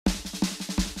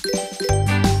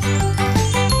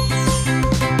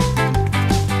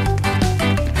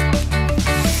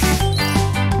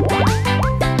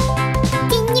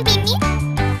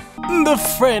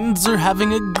friends are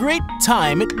having a great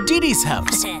time at Didi's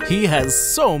house. He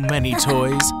has so many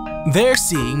toys. They're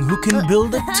seeing who can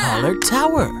build a taller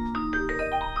tower.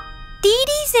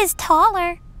 Didi's is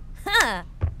taller.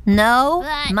 No,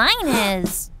 mine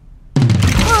is.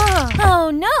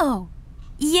 Oh no!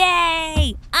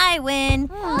 Yay! I win!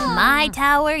 My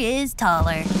tower is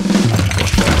taller.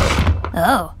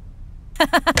 Oh.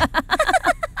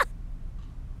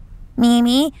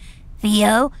 Mimi,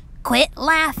 Theo, quit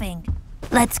laughing.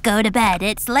 Let's go to bed.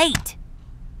 It's late.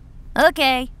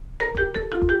 Okay.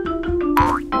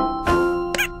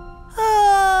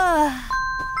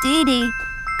 Didi,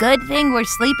 good thing we're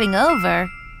sleeping over.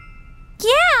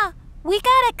 Yeah, we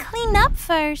gotta clean up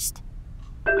first.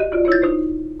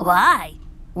 Why?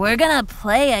 We're gonna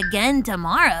play again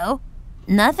tomorrow.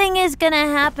 Nothing is gonna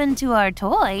happen to our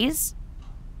toys.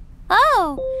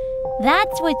 Oh,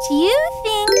 that's what you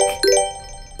think.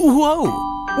 Whoa!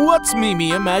 What's Mimi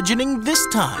imagining this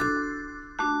time?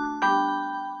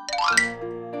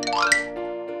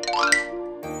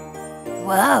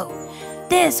 Whoa!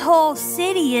 This whole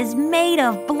city is made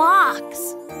of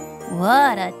blocks.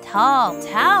 What a tall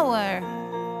tower.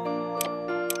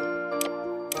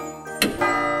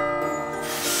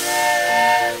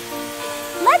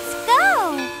 Let's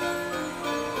go.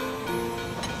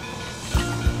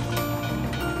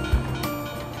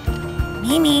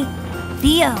 Mimi,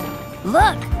 Theo,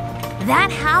 look.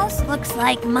 That house looks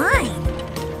like mine.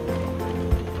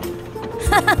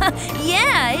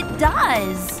 Yeah, it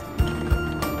does.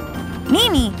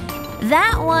 Mimi,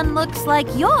 that one looks like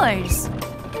yours.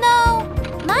 No,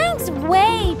 mine's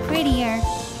way prettier.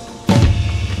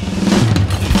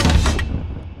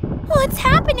 What's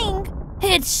happening?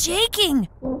 It's shaking.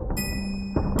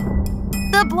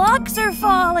 The blocks are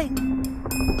falling.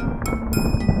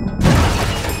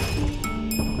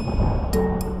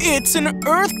 It's an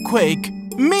earthquake!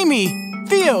 Mimi,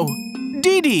 Theo,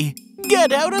 Didi,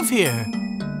 get out of here!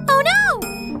 Oh no!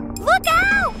 Look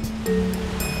out!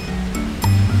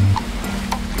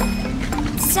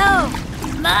 So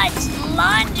much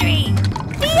laundry!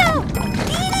 Theo!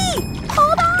 Didi!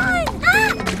 Hold on!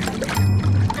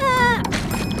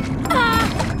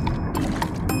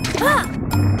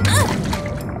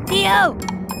 Theo!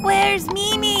 Where's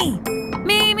Mimi?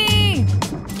 Mimi!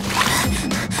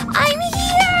 I'm here!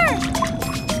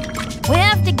 We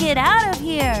have to get out of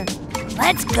here.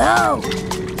 Let's go!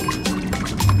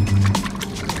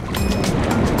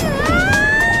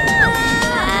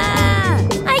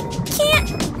 I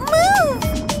can't move!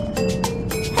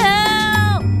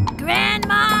 Help!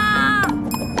 Grandma!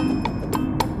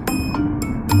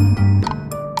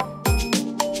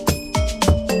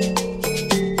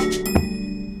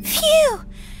 Phew!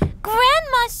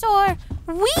 Grandma saw.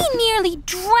 We nearly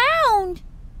drowned.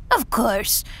 Of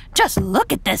course. Just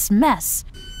look at this mess.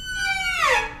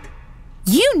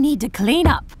 You need to clean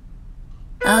up.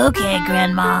 Okay,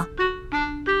 Grandma.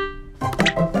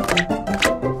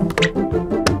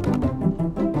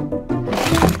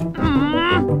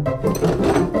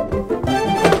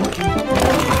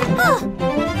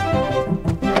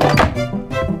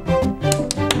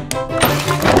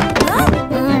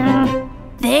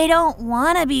 They don't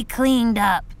want to be cleaned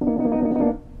up.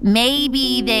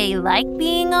 Maybe they like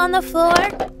being on the floor?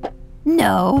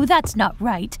 No, that's not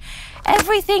right.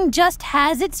 Everything just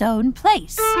has its own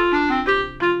place.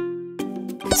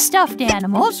 Stuffed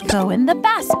animals go in the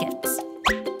baskets.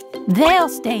 They'll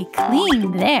stay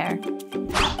clean there.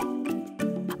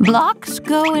 Blocks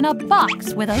go in a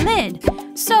box with a lid,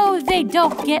 so they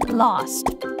don't get lost.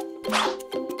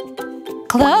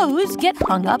 Clothes get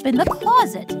hung up in the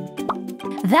closet.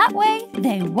 That way,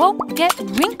 they won't get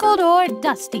wrinkled or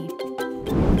dusty.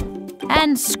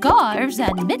 And scarves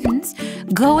and mittens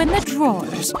go in the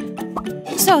drawers,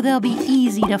 so they'll be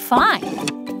easy to find.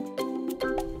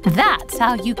 That's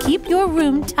how you keep your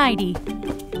room tidy.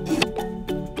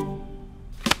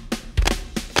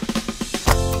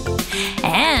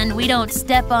 And we don't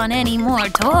step on any more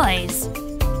toys.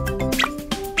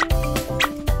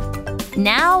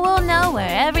 Now we'll know where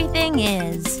everything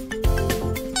is.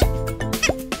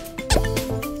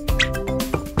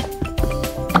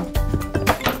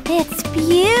 It's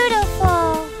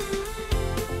beautiful.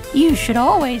 You should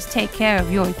always take care of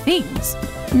your things.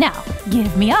 Now,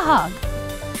 give me a hug.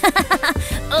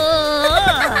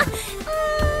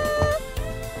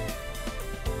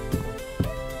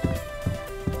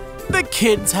 The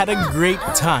kids had a great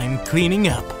time cleaning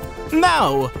up.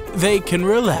 Now they can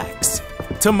relax.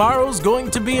 Tomorrow's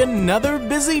going to be another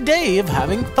busy day of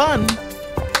having fun.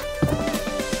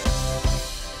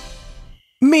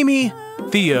 Mimi,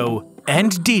 Theo,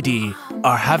 and Didi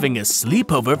are having a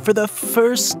sleepover for the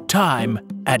first time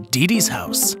at Dee Dee's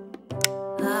house.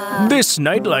 This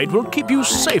nightlight will keep you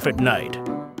safe at night.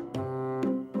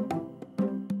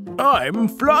 I'm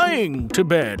flying to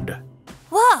bed.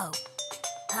 Whoa!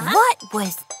 What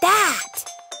was that?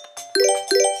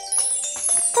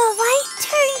 The light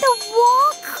turned the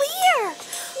wall clear.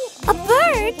 A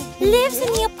bird lives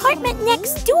in the apartment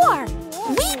next door.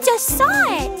 We just saw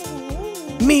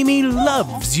it. Mimi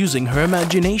loves using her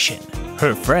imagination.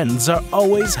 Her friends are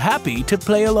always happy to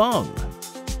play along.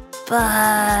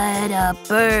 But a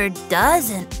bird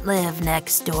doesn't live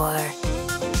next door.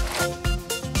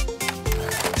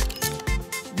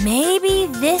 Maybe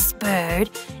this bird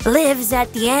lives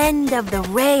at the end of the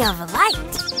ray of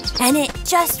light, and it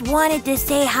just wanted to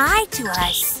say hi to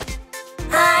us.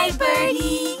 Hi,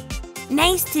 Birdie.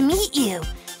 Nice to meet you.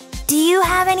 Do you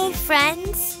have any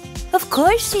friends? Of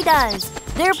course she does.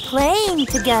 They're playing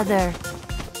together.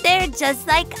 They're just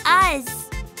like us.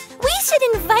 We should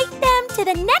invite them to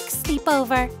the next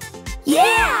sleepover.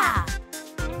 Yeah!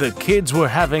 The kids were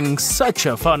having such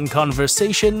a fun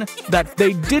conversation that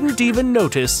they didn't even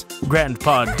notice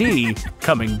Grandpa D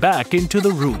coming back into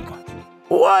the room.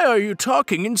 Why are you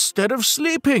talking instead of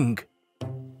sleeping?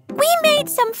 We made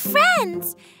some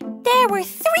friends. There were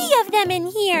 3 of them in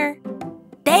here.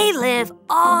 They live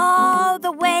all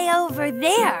the way over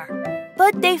there,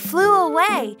 but they flew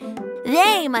away.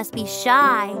 They must be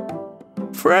shy.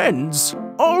 Friends?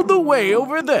 All the way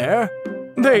over there?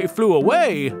 They flew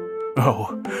away?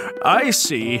 Oh, I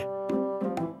see.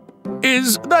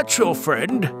 Is that your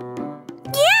friend?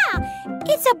 Yeah,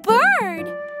 it's a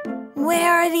bird.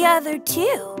 Where are the other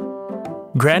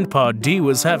 2? Grandpa D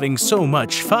was having so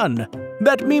much fun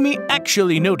that Mimi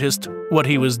actually noticed what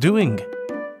he was doing.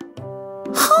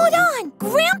 Hold on,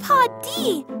 Grandpa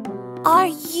D. Are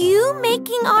you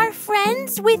making our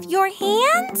friends with your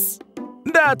hands?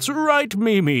 That's right,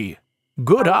 Mimi.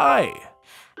 Good eye.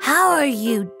 How are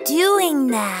you doing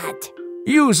that?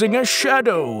 Using a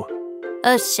shadow.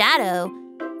 A shadow?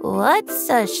 What's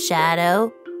a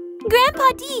shadow? Grandpa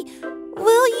D,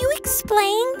 will you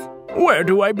explain? Where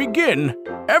do I begin?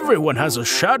 Everyone has a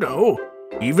shadow.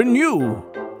 Even you.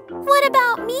 What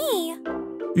about me?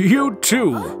 You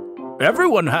too.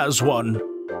 Everyone has one.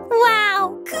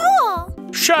 Wow,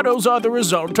 cool! Shadows are the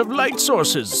result of light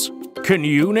sources. Can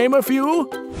you name a few?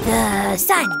 The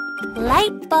sun,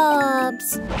 light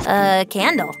bulbs, a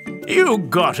candle. You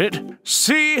got it.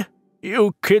 See?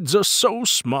 You kids are so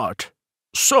smart.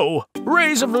 So,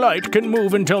 rays of light can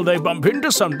move until they bump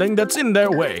into something that's in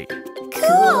their way.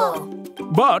 Cool!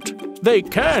 But they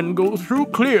can go through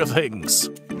clear things.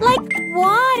 Like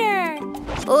water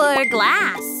or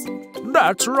glass.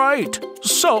 That's right.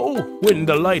 So, when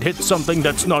the light hits something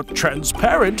that's not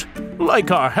transparent,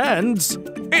 like our hands,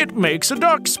 it makes a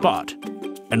dark spot.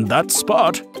 And that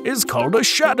spot is called a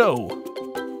shadow.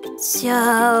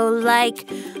 So, like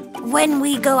when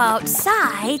we go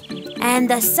outside and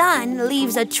the sun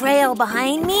leaves a trail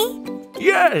behind me?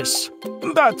 Yes,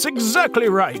 that's exactly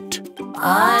right.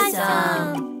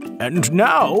 Awesome! And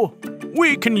now,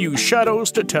 we can use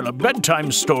shadows to tell a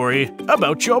bedtime story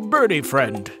about your birdie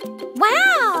friend.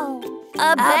 Wow!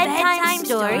 A bedtime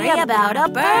story about a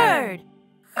bird.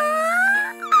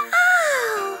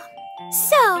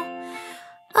 So,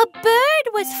 a bird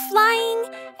was flying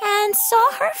and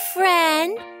saw her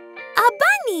friend, a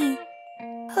bunny.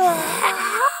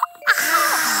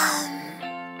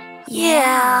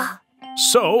 Yeah.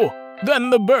 So, then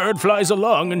the bird flies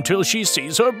along until she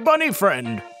sees her bunny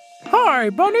friend. Hi,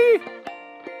 bunny.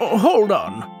 Oh, hold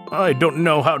on. I don't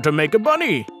know how to make a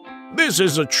bunny. This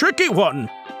is a tricky one.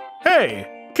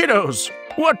 Hey, kiddos,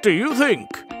 what do you think?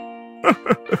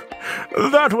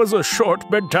 That was a short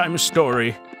bedtime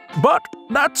story. But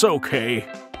that's okay.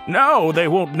 Now they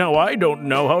won't know I don't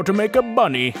know how to make a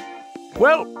bunny.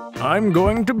 Well, I'm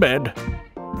going to bed.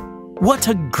 What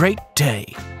a great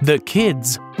day. The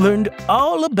kids learned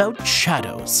all about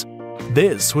shadows.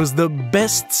 This was the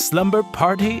best slumber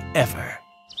party ever.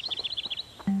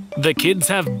 The kids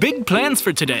have big plans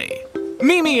for today.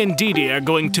 Mimi and Dee Dee are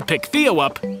going to pick Theo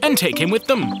up and take him with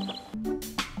them.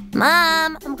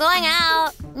 Mom, I'm going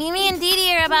out. Mimi and Dee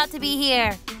Dee are about to be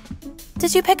here.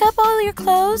 Did you pick up all your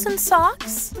clothes and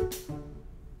socks?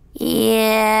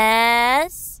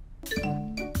 Yes.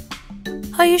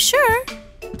 Are you sure?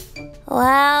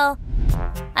 Well,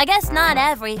 I guess not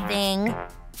everything.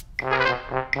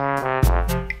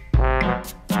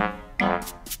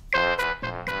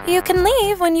 You can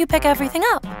leave when you pick everything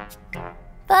up.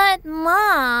 But,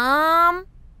 Mom...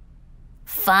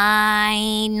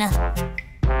 Fine.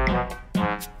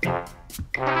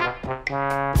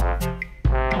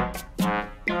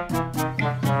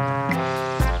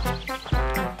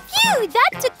 Phew,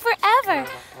 that took over.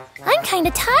 I'm kind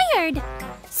of tired.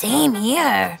 Same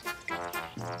here.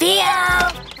 Theo!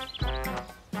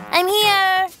 I'm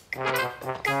here.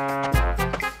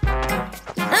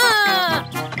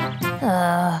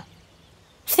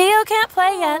 Theo can't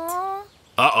play yet.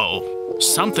 Uh-oh.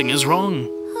 Something is wrong.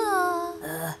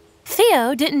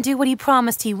 Theo didn't do what he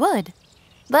promised he would.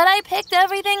 But I picked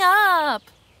everything up.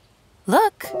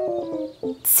 Look.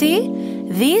 See?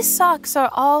 These socks are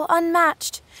all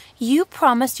unmatched. You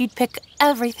promised you'd pick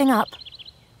everything up.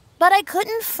 But I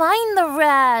couldn't find the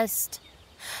rest.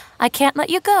 I can't let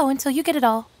you go until you get it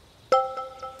all.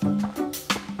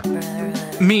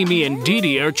 Mimi and Dee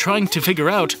Dee are trying to figure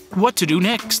out what to do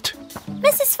next.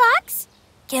 Mrs. Fox,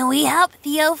 can we help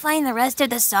Theo find the rest of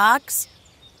the socks?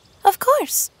 Of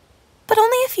course. But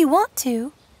only if you want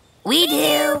to. We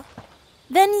do.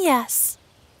 Then yes.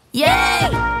 Yay!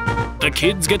 The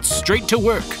kids get straight to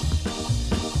work.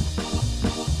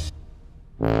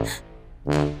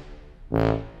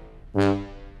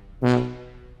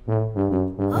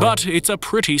 But it's a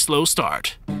pretty slow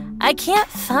start. I can't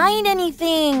find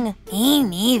anything. Me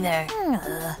neither.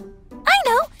 I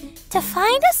know. To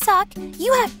find a sock,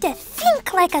 you have to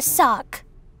think like a sock.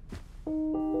 I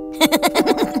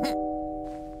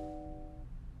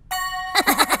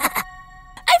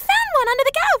found one under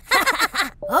the couch.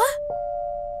 Huh?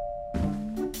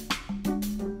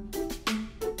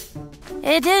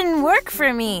 It didn't work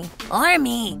for me. Or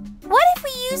me. What if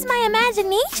we use my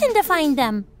imagination to find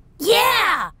them?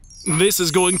 Yeah! This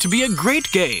is going to be a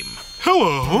great game.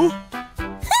 Hello.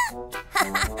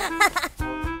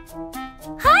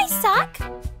 Hi, Sock.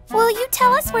 Will you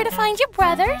tell us where to find your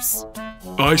brothers?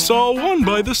 I saw one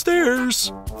by the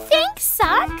stairs. Thanks,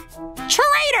 Sock.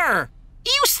 Traitor!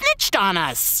 You snitched on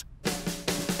us!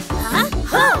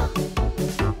 Huh?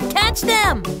 Catch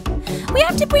them. We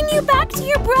have to bring you back to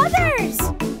your brothers.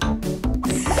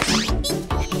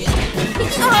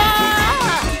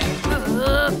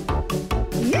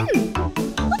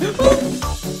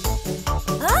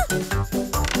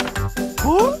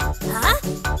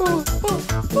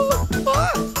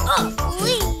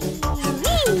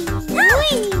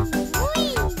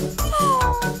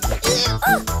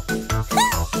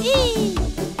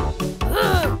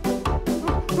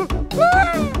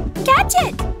 Catch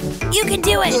it! You can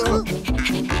do it!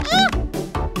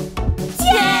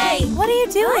 Yay! What are you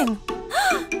doing?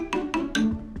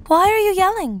 Why are you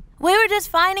yelling? We were just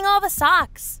finding all the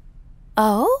socks.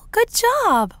 Oh, good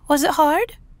job. Was it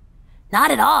hard?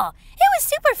 Not at all. It was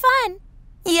super fun.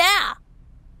 Yeah.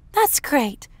 That's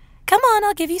great. Come on,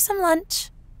 I'll give you some lunch.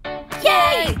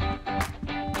 Yay!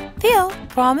 Theo,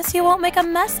 promise you won't make a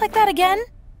mess like that again?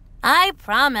 I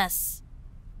promise.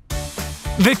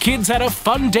 The kids had a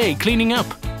fun day cleaning up.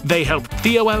 They helped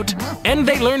Theo out, and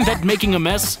they learned that making a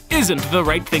mess isn't the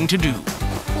right thing to do.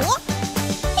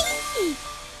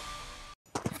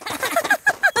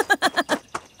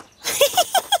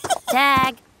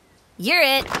 Tag, you're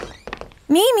it.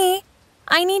 Mimi,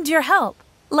 I need your help.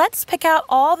 Let's pick out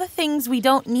all the things we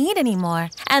don't need anymore,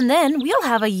 and then we'll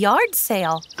have a yard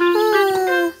sale.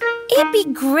 It'd be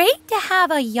great to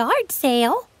have a yard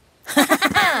sale.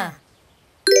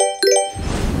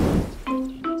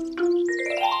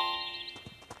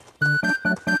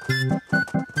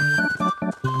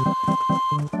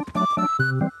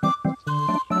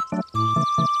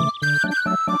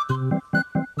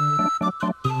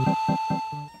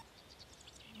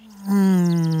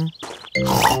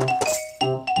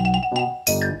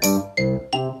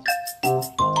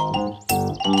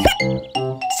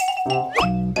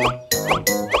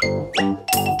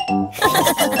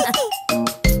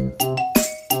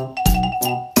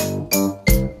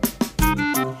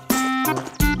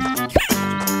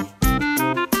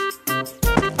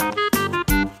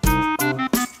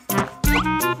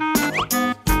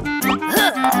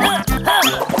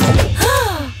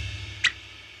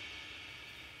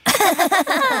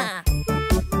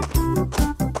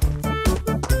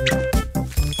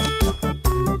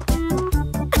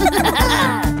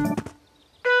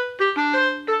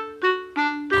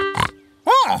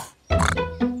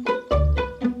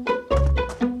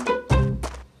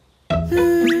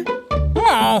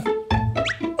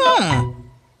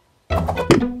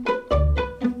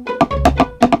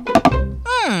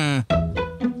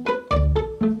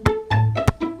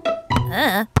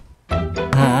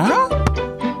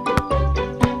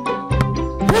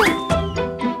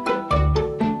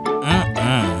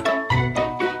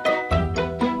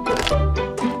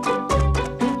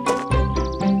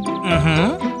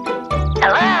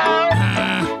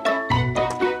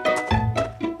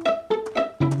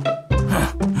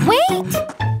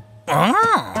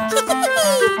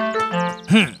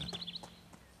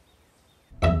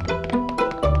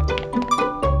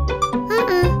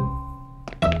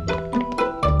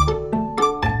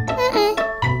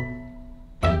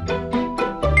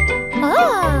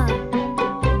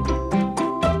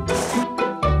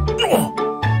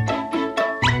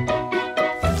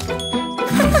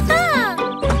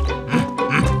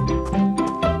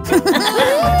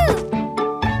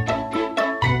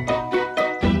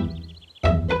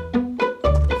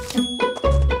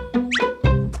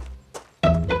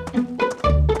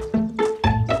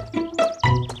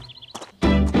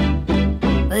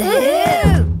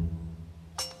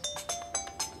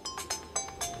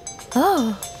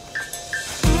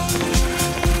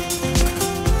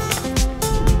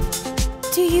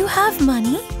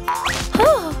 money.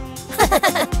 Oh.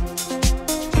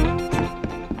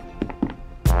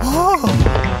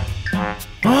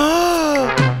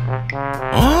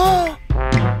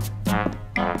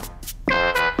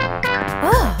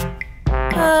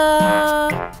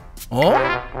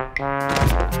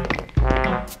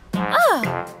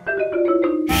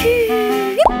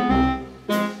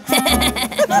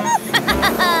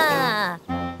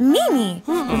 Mimi,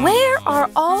 where are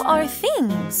all our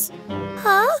things?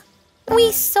 Huh?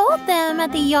 We sold them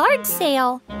at the yard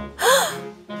sale.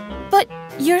 But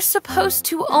you're supposed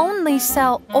to only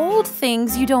sell old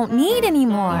things you don't need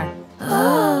anymore.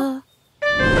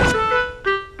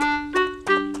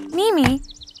 Mimi,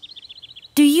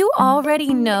 do you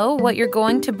already know what you're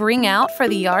going to bring out for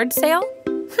the yard sale?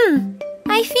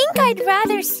 I think I'd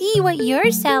rather see what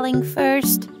you're selling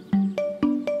first.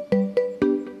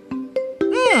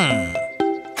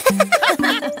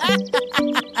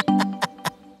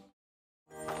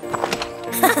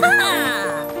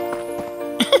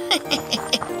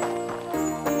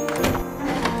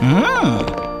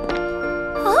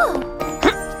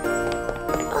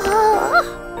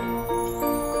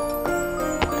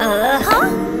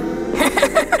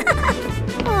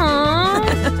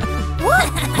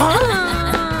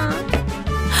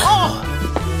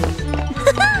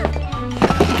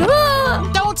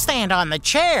 Don't stand on the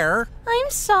chair. I'm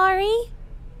sorry.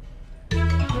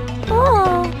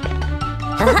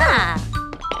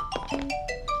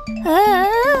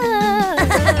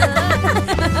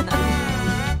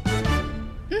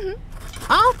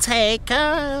 I'll take,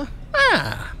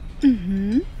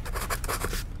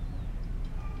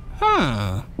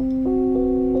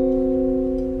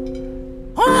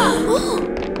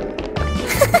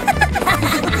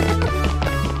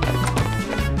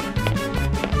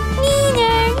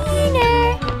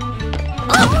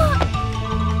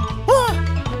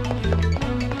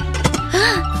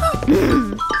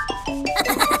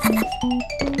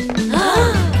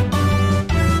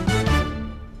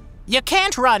 You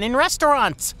can't run in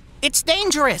restaurants. It's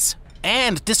dangerous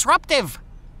and disruptive.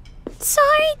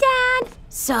 Sorry, Dad.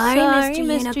 Sorry,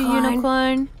 Mr.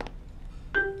 Unicorn.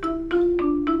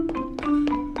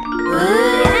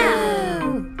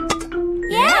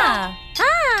 Yeah.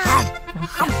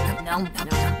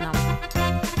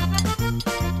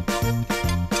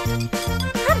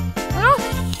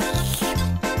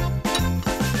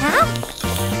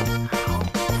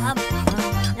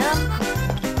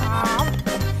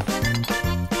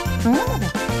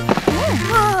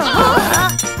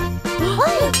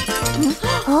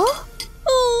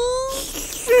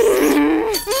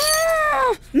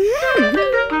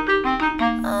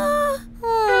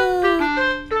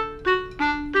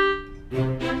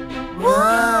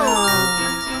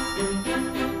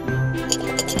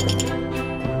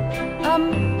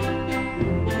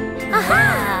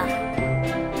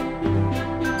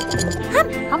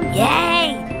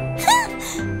 Yay!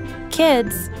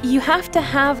 Kids, you have to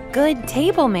have good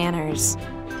table manners.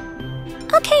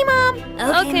 Okay, Mom.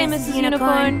 Okay, Mrs.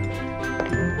 Unicorn.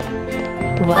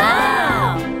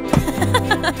 Wow!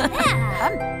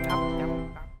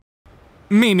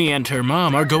 Mimi and her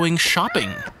mom are going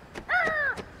shopping.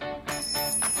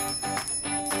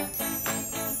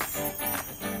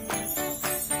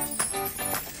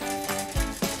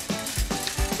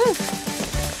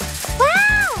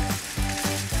 Wow!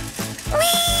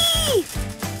 Whee!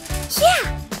 Yeah!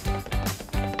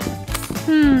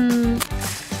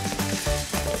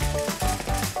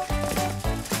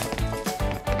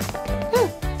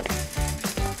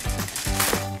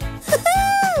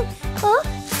 Huh?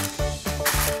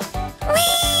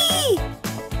 Whee!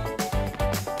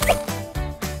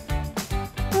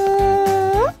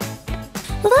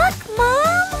 Look,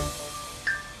 Mom!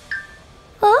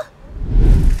 Huh?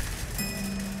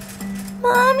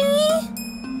 Mommy?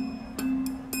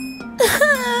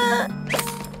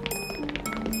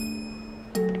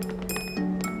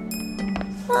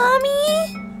 Mommy?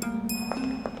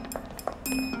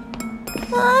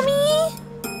 Mommy?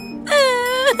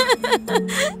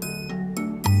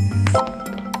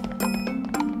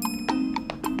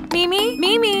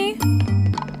 Mimi?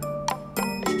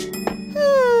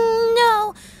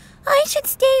 No, I should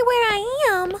stay where I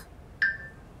am.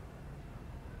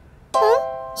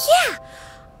 Yeah,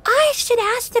 I should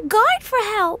ask the guard for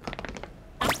help.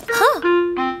 Huh?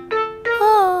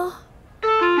 Oh.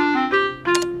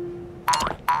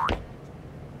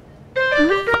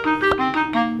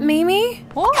 Mimi?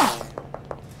 Wow.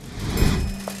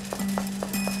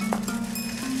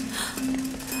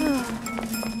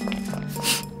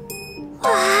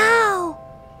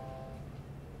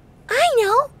 I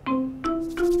know.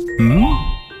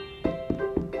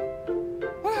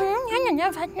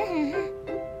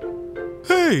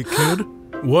 Hey, kid.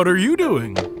 What are you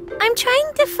doing? I'm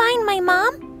trying to find my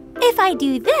mom. If I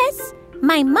do this,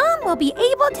 my mom will be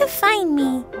able to find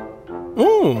me.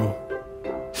 Oh.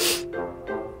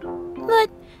 But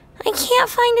I can't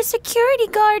find a security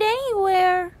guard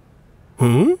anywhere.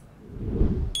 Huh?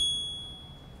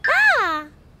 Ah!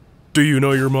 Do you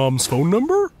know your mom's phone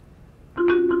number?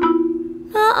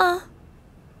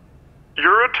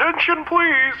 Your attention,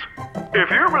 please. If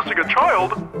you're missing a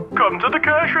child, come to the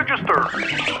cash register.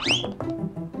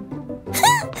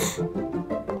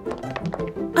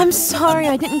 I'm sorry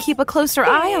I didn't keep a closer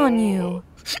eye on you.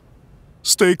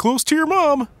 Stay close to your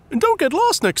mom and don't get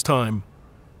lost next time.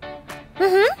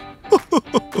 I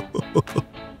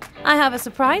have a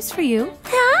surprise for you.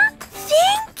 Huh?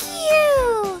 Thank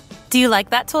you! Do you like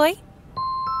that toy?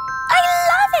 I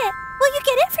love it! Will you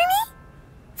get it for me?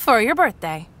 For your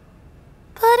birthday.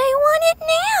 But I want it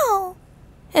now.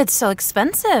 It's so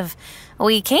expensive.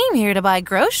 We came here to buy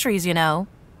groceries, you know.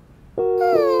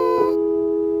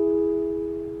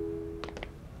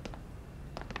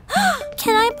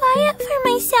 Can I buy it for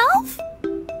myself?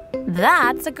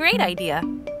 That's a great idea.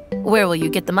 Where will you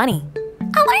get the money?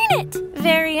 I'll earn it.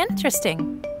 Very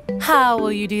interesting. How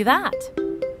will you do that?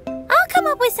 I'll come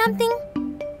up with something.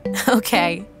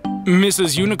 Okay.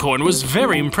 Mrs. Unicorn was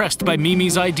very impressed by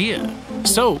Mimi's idea,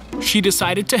 so she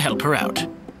decided to help her out.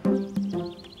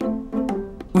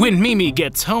 When Mimi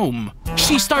gets home,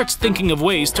 she starts thinking of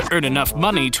ways to earn enough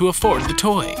money to afford the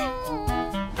toy.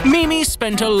 Mimi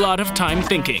spent a lot of time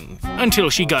thinking until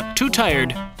she got too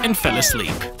tired and fell asleep.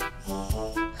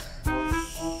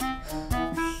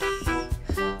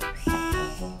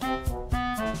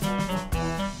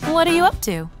 What are you up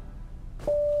to?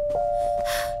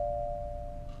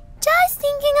 Just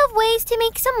thinking of ways to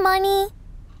make some money.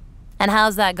 And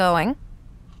how's that going?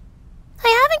 I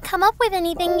haven't come up with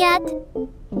anything yet.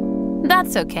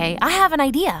 That's okay. I have an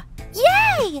idea.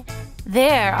 Yay!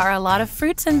 There are a lot of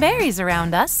fruits and berries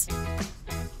around us.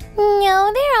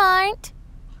 No, there aren't.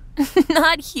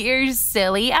 Not here,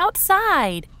 silly.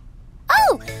 Outside.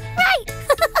 Oh, right!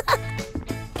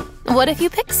 What if you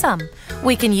pick some?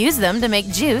 We can use them to make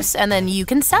juice, and then you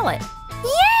can sell it.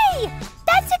 Yay!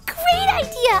 That's a great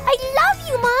idea! I love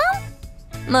you,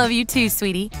 Mom! Love you too,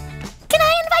 sweetie. Can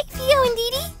I invite Theo and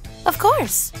Dee Dee? Of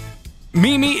course.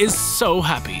 Mimi is so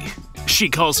happy. She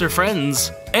calls her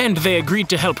friends, and they agreed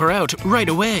to help her out right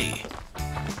away.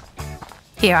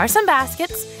 Here are some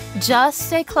baskets. Just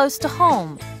stay close to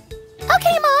home.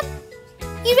 Okay, Mom.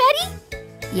 You ready?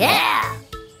 Yeah!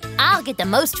 I'll get the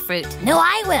most fruit. No,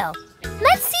 I will.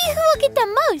 Let's see who will get the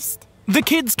most. The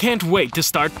kids can't wait to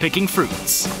start picking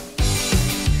fruits.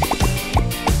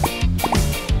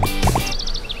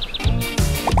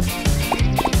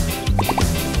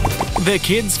 The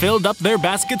kids filled up their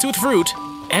baskets with fruit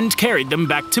and carried them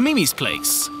back to Mimi's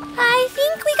place. I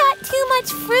think we got too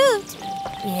much fruit.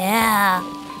 Yeah,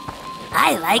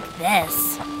 I like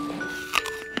this.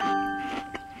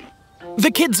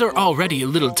 The kids are already a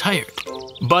little tired,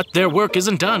 but their work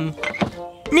isn't done.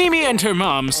 Mimi and her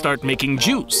mom start making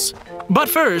juice. But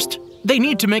first, they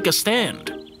need to make a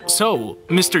stand. So,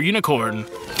 Mr. Unicorn,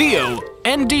 Theo,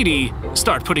 and Dee Dee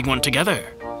start putting one together.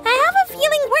 I have a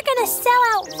feeling we're gonna sell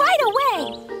out right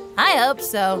away. I hope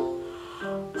so.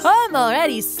 I'm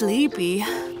already sleepy.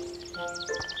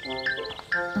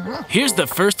 Here's the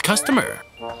first customer.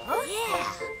 Oh, yeah.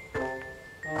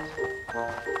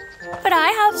 But I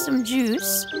have some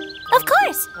juice. Of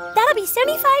course. That'll be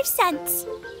 75 cents.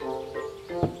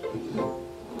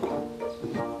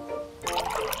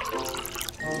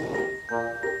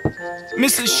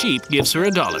 Mrs. Sheep gives her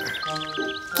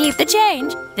 $1. Keep the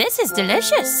change. This is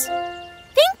delicious.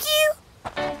 Thank you.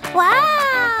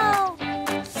 Wow.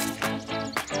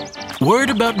 Word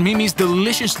about Mimi's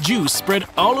delicious juice spread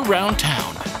all around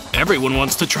town. Everyone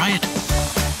wants to try it.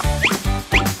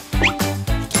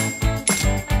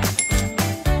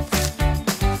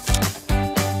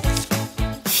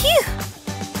 Phew.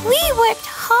 We worked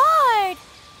hard.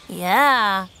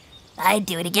 Yeah. I'd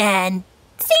do it again.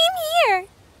 Same here.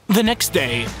 The next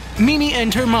day, Mimi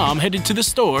and her mom headed to the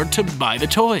store to buy the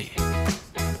toy.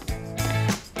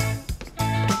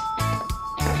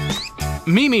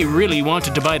 Mimi really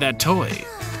wanted to buy that toy,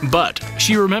 but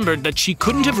she remembered that she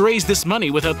couldn't have raised this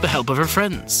money without the help of her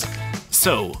friends.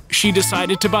 So she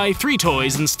decided to buy 3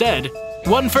 toys instead,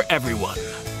 one for everyone.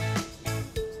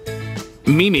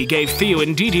 Mimi gave Theo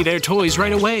and Dee Dee their toys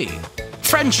right away.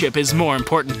 Friendship is more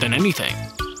important than anything.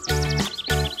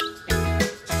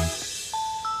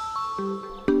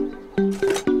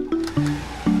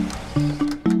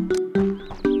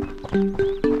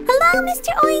 Hello,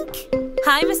 Mr. Oink.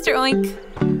 Hi, Mr. Oink.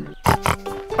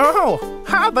 Oh,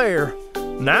 hi there.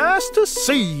 Nice to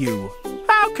see you.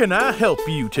 How can I help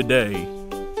you today?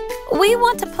 We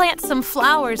want to plant some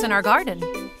flowers in our garden.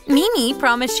 Mimi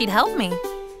promised she'd help me.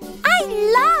 I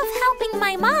love helping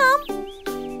my mom.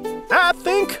 I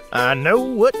think I know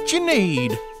what you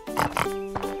need.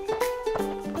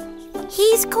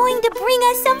 He's going to bring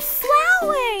us some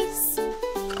flowers.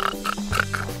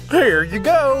 Here you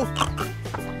go.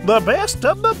 The best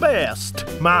of the best.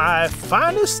 My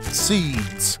finest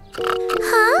seeds.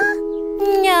 Huh?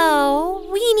 No,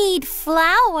 we need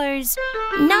flowers,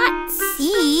 not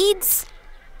seeds.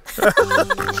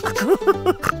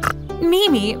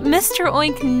 Mimi, Mr.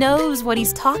 Oink knows what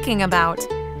he's talking about.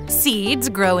 Seeds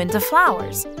grow into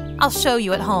flowers. I'll show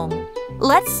you at home.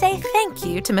 Let's say thank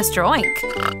you to Mr. Oink.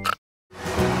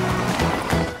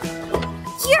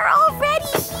 You're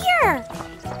already here.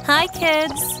 Hi,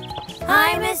 kids.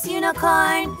 Hi, Miss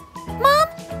Unicorn. Mom,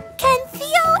 can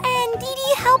Theo and Dee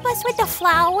Dee help us with the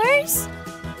flowers?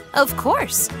 Of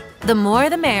course. The more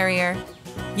the merrier.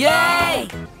 Yay! I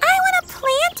want to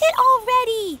plant it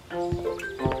already.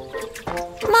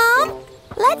 Mom,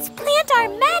 let's plant our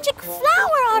magic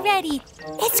flower already.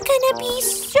 It's gonna be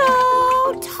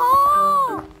so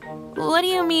tall. What do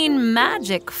you mean,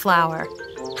 magic flower?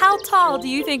 How tall do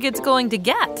you think it's going to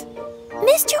get?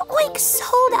 Mr. Oink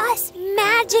sold us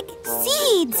magic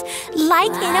seeds,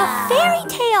 like in a fairy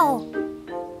tale.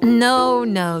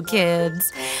 No,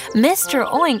 kids. Mr.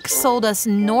 Oink sold us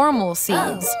normal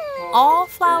seeds. All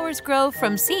flowers grow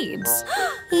from seeds.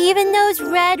 Even those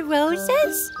red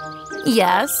roses?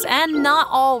 Yes, and not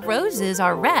all roses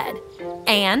are red.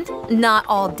 And not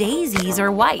all daisies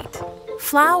are white.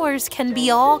 Flowers can be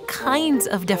all kinds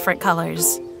of different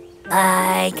colors.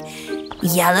 Like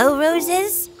yellow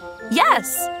roses?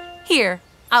 Yes. Here,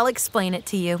 I'll explain it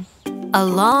to you. A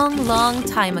long, long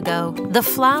time ago, the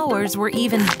flowers were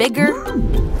even bigger,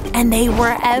 and they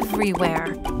were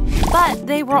everywhere. But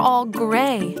they were all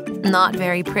gray, not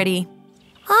very pretty.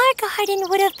 Our garden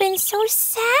would have been so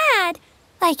sad,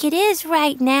 like it is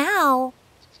right now.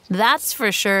 That's for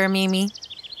sure, Mimi.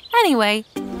 Anyway,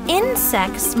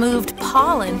 insects moved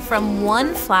pollen from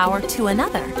one flower to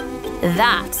another.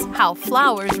 That's how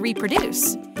flowers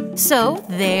reproduce. So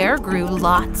there grew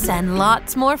lots and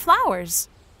lots more flowers.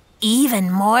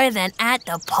 Even more than at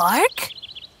the park?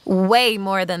 Way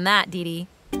more than that, Dee Dee.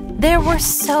 There were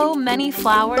so many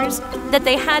flowers that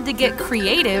they had to get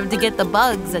creative to get the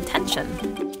bugs'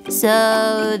 attention.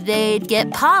 So they'd get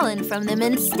pollen from them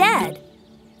instead.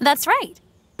 That's right.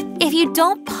 If you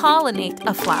don't pollinate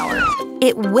a flower,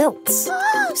 it wilts.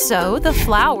 So the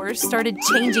flowers started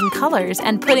changing colors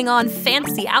and putting on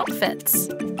fancy outfits.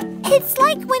 It's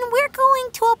like when we're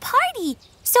going to a party,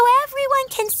 so everyone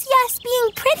can see us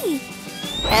being pretty.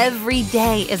 Every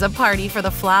day is a party for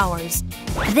the flowers.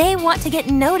 They want to get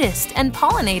noticed and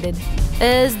pollinated.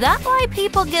 Is that why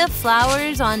people give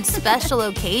flowers on special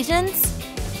occasions?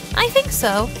 I think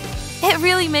so. It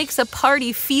really makes a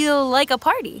party feel like a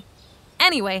party.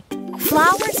 Anyway,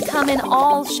 flowers come in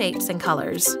all shapes and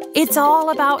colors. It's all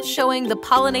about showing the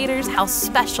pollinators how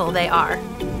special they are.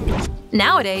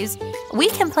 Nowadays, we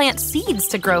can plant seeds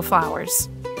to grow flowers.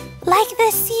 Like the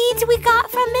seeds we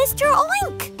got from Mr.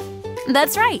 Oink.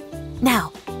 That's right.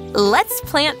 Now, let's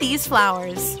plant these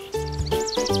flowers.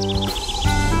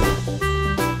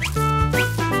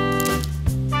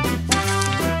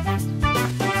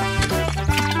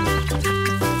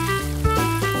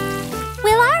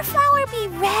 Will our flower be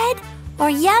red or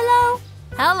yellow?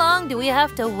 How long do we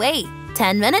have to wait?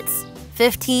 10 minutes?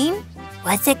 15?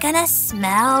 What's it gonna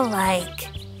smell like?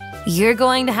 You're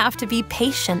going to have to be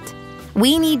patient.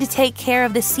 We need to take care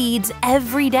of the seeds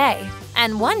every day.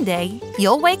 And one day,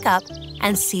 you'll wake up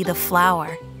and see the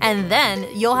flower. And then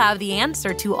you'll have the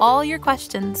answer to all your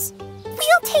questions.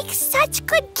 We'll take such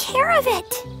good care of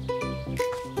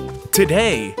it.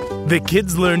 Today, the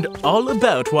kids learned all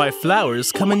about why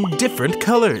flowers come in different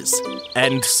colors.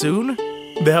 And soon,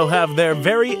 they'll have their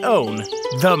very own,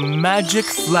 the magic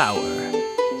flower.